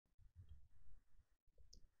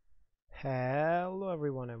Hello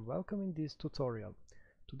everyone and welcome in this tutorial.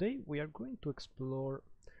 Today we are going to explore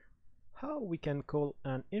how we can call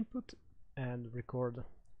an input and record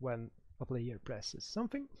when a player presses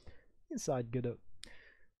something inside Godot.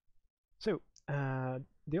 So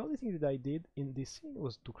the only thing that I did in this scene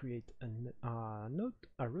was to create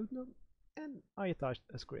a root node, and I attached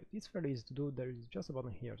a script. It's very easy to do. There is just a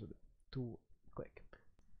button here to click.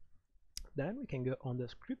 Then we can go on the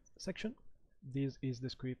script section. This is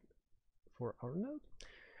the script for our node.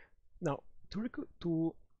 Now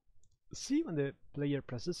to see when the player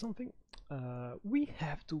presses something, we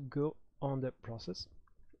have to go on the process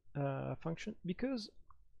function, because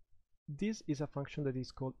this is a function that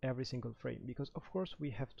is called every single frame, because of course we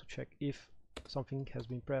have to check if something has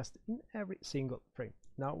been pressed in every single frame.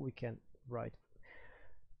 Now we can write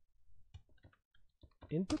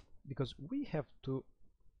input, because we have to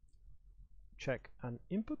check an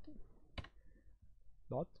input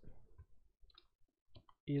dot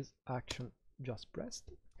is action just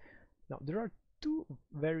pressed. Now there are two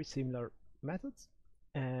very similar methods.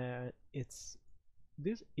 This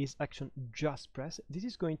is action just press. This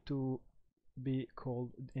is going to be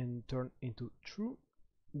called and turned into true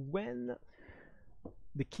when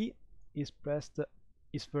the key is first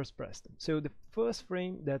pressed. So the first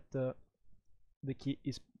frame that the key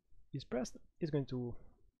is pressed is going to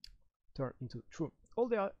turn into true. All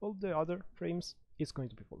the other frames is going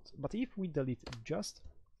to be false. But if we delete just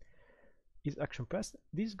is action pressed,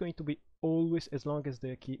 this is going to be always as long as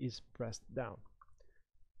the key is pressed down.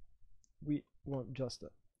 We want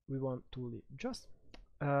to leave just.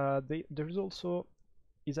 There is also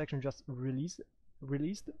is action just released.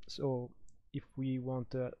 So if we want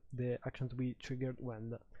the action to be triggered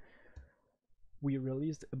when we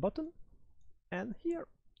released a button, and here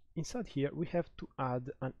inside here we have to add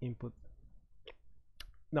an input.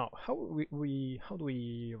 Now how do we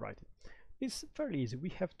write it? It's fairly easy. We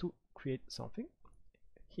have to create something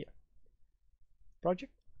here.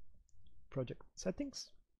 Project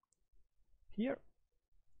settings. Here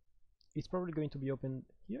it's probably going to be open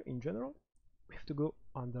here in general. We have to go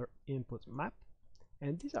under input map,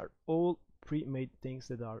 and these are all pre-made things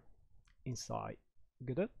that are inside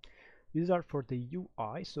Godot. These are for the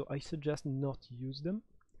UI, so I suggest not use them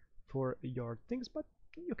for your things, but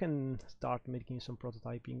you can start making some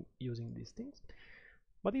prototyping using these things.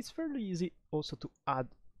 But it's fairly easy also to add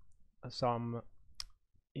some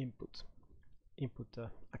input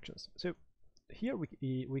actions. So here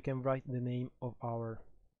we can write the name of our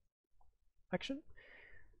action.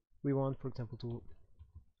 We want, for example, to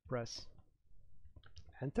press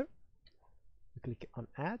enter. We click on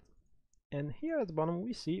add, and here at the bottom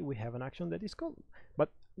we see we have an action that is called,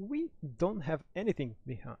 but we don't have anything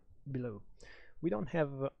below. We don't have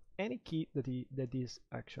any key that this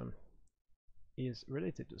action is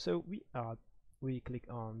related to. So we click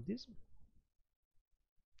on this.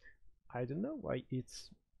 I don't know why it's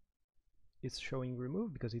showing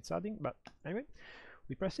remove, because it's adding, but anyway,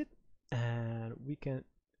 we press it and we can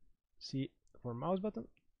see for mouse button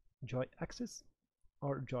joy axis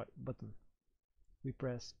or joy button. We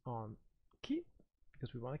press on key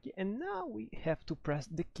because we want a key, and now we have to press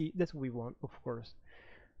the key that we want, of course,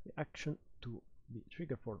 the action to be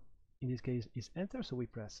triggered for. In this case is enter, so we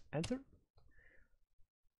press enter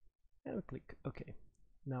and we click OK.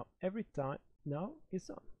 Now every time, now it's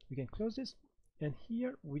done. We can close this, and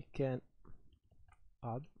here we can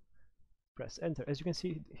add, press enter. As you can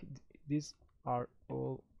see, these are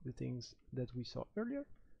all the things that we saw earlier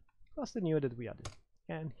plus the new that we added,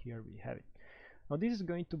 and here we have it. Now this is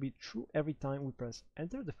going to be true every time we press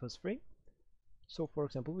enter the first frame. So for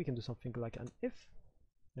example, we can do something like an if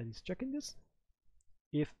that is checking this,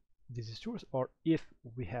 if this is true, or if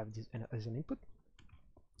we have this as an input.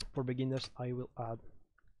 For beginners I will add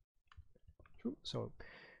true. So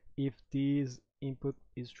if this input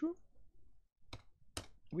is true,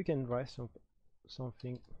 we can write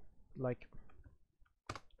something like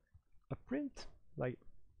a print, like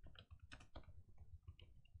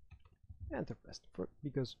enter pressed,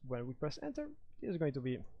 because when we press enter it is going to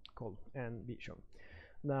be called and be shown.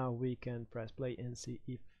 Now we can press play and see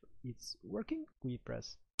if it's working. We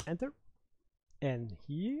press enter, and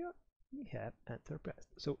here we have enter pressed.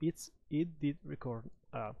 So it did record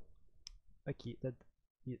a key that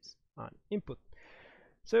is an input.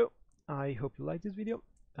 So I hope you like this video.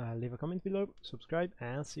 Leave a comment below, subscribe,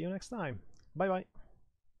 and see you next time. Bye bye.